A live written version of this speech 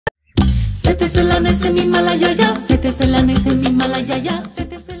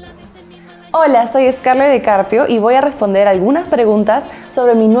Hola, soy Scarlet D Carpio y voy a responder algunas preguntas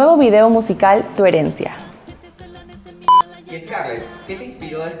sobre mi nuevo video musical Tu Herencia. Y Scarlet, ¿qué te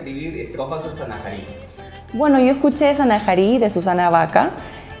inspiró a escribir estrofas de Sanajarí? Bueno, yo escuché Sanajarí de Susana Baca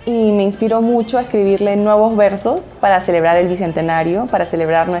y me inspiró mucho a escribirle nuevos versos para celebrar el bicentenario, para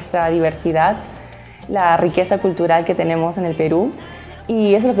celebrar nuestra diversidad, la riqueza cultural que tenemos en el Perú,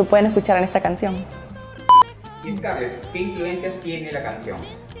 y eso es lo que pueden escuchar en esta canción. Y Scarlet, ¿qué influencias tiene la canción?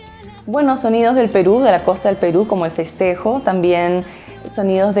 Bueno, sonidos del Perú, de la costa del Perú, como el festejo, también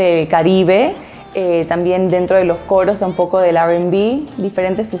sonidos del Caribe, también dentro de los coros un poco del R&B,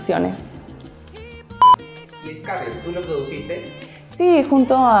 diferentes fusiones. Y Scarlet, ¿tú lo produciste? Sí,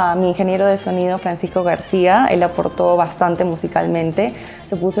 junto a mi ingeniero de sonido Francisco García. Él aportó bastante musicalmente.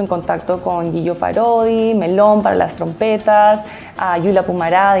 Se puso en contacto con Gillo Parodi, Melón para las trompetas, a Yula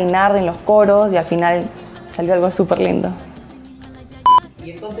Pumarada y Narda en los coros, y al final salió algo súper lindo.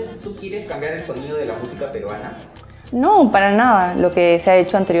 ¿Y entonces tú quieres cambiar el sonido de la música peruana? No, para nada. Lo que se ha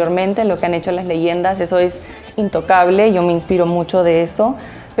hecho anteriormente, lo que han hecho las leyendas, eso es intocable. Yo me inspiro mucho de eso,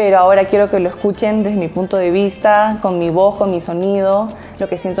 pero ahora quiero que lo escuchen desde mi punto de vista, con mi voz, con mi sonido, lo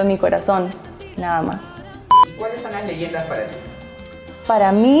que siento en mi corazón, nada más. ¿Y cuáles son las leyendas para ti?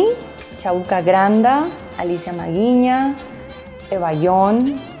 Para mí, Chabuca Granda, Alicia Maguiña, Eva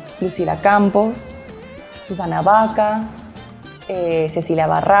Yon, Lucila Campos, Susana Baca, Cecilia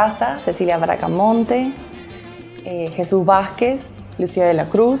Barraza, Cecilia Bracamonte, Jesús Vázquez, Lucía de la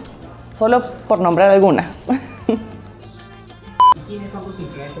Cruz, solo por nombrar algunas. ¿Y quiénes son tus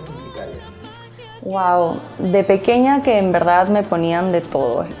influencias musicales? Wow, de pequeña que en verdad me ponían de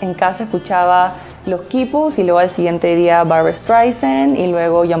todo. En casa escuchaba los Quipus y luego al siguiente día Barbra Streisand y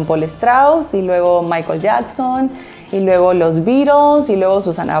luego Jean-Paul Strauss y luego Michael Jackson y luego los Beatles y luego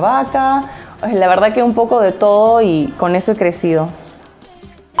Susana Baca. La verdad que un poco de todo y con eso he crecido.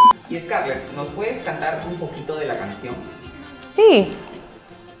 Y Scarlet, ¿nos puedes cantar un poquito de la canción? Sí.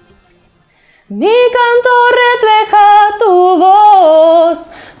 Mi canto refleja tu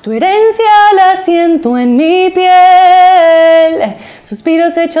voz, tu herencia la siento en mi piel.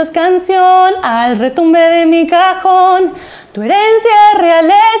 Suspiros hechos canción al retumbe de mi cajón, tu herencia es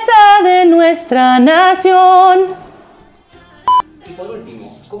realeza de nuestra nación. Y por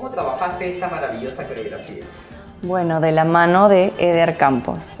último, ¿cómo trabajaste esta maravillosa coreografía? Bueno, de la mano de Eder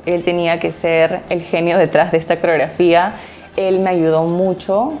Campos. Él tenía que ser el genio detrás de esta coreografía. Él me ayudó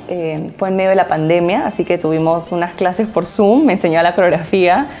mucho, fue en medio de la pandemia, así que tuvimos unas clases por Zoom, me enseñó la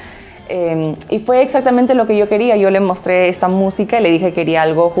coreografía y fue exactamente lo que yo quería. Yo le mostré esta música y le dije que quería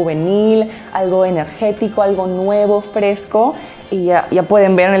algo juvenil, algo energético, algo nuevo, fresco, y ya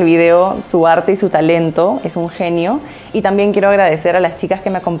pueden ver en el video su arte y su talento, es un genio. Y también quiero agradecer a las chicas que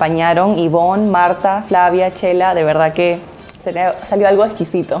me acompañaron, Ivonne, Marta, Flavia, Chela, de verdad que salió algo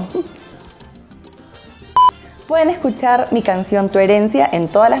exquisito. Pueden escuchar mi canción Tu Herencia en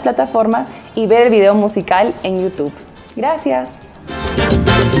todas las plataformas y ver el video musical en YouTube. Gracias.